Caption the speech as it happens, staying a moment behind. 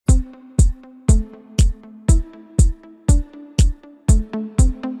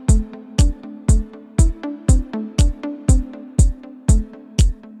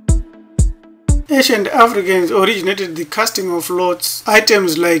ancient Africans originated the casting of lots.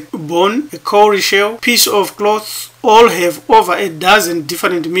 Items like bone, a cowrie shell, piece of cloth, all have over a dozen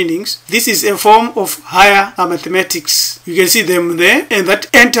different meanings. This is a form of higher mathematics. You can see them there, and that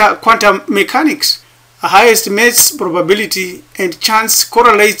enter quantum mechanics. A high estimates probability and chance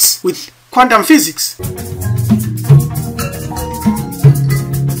correlates with quantum physics.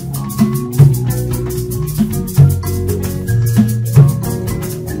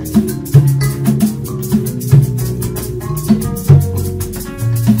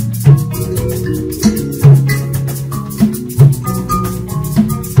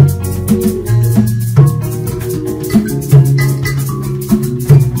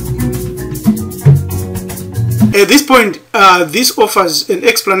 At this point, this offers an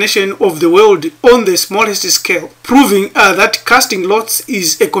explanation of the world on the smallest scale, proving that casting lots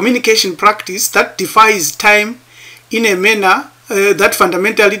is a communication practice that defies time in a manner that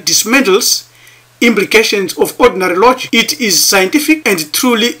fundamentally dismantles implications of ordinary logic. It is scientific and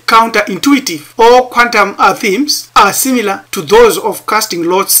truly counterintuitive. All quantum themes are similar to those of casting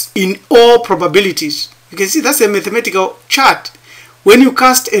lots in all probabilities. You can see that's a mathematical chart. When you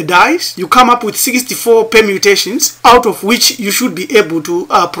cast a dice, you come up with 64 permutations, out of which you should be able to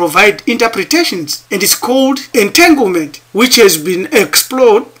provide interpretations. And it's called entanglement, which has been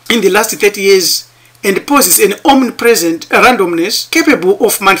explored in the last 30 years and poses an omnipresent randomness capable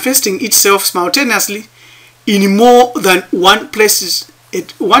of manifesting itself simultaneously in more than one place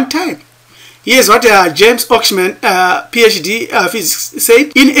at one time. Here's what James Oxman, PhD physics,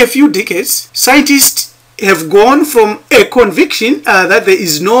 said. In a few decades, scientists have gone from a conviction that there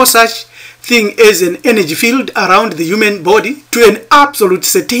is no such thing as an energy field around the human body to an absolute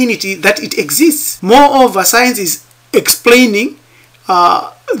certainty that it exists. Moreover, science is explaining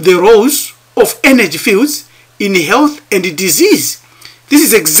the roles of energy fields in health and disease. This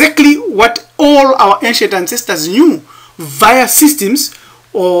is exactly what all our ancient ancestors knew via systems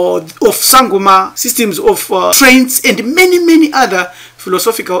of Sangoma, systems of Trance, and many other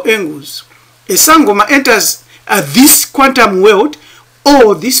philosophical angles. A Sangoma enters this quantum world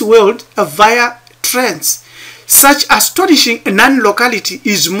or this world via trance. Such astonishing non-locality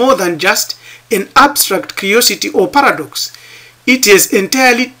is more than just an abstract curiosity or paradox. It has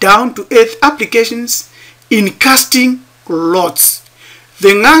entirely down-to-earth applications in casting lots. The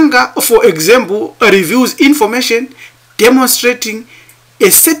Nganga, for example, reveals information demonstrating a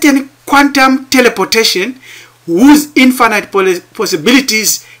certain quantum teleportation whose infinite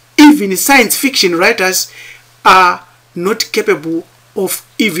possibilities even science fiction writers are not capable of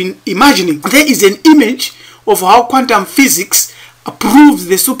even imagining. There is an image of how quantum physics proves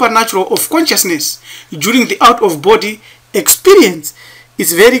the supernatural of consciousness during the out-of-body experience.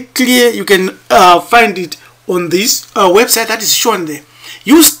 It's very clear. You can find it on this website that is shown there.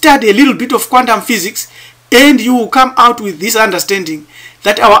 You study a little bit of quantum physics and you will come out with this understanding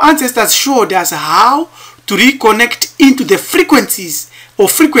that our ancestors showed us how to reconnect into the frequencies or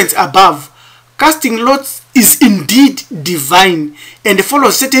frequency above. Casting lots is indeed divine and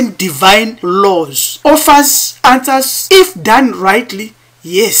follows certain divine laws. Offers answers, if done rightly,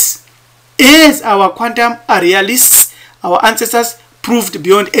 yes. As our quantum realists, our ancestors proved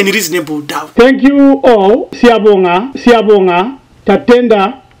beyond any reasonable doubt. Thank you all. Siabonga,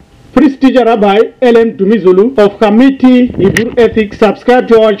 Tatenda, Priest Teacher Rabbi Ellen Tumizulu of Committee Hebrew Ethics. Subscribe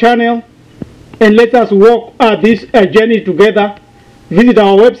to our channel and let us walk this journey together. Visit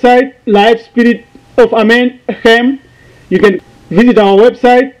our website, Life Spirit of Amen Hem. You can visit our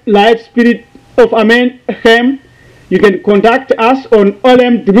website, Life Spirit of Amen Hem. You can contact us on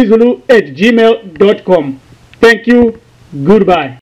olemtumizulu@gmail.com. Thank you. Goodbye.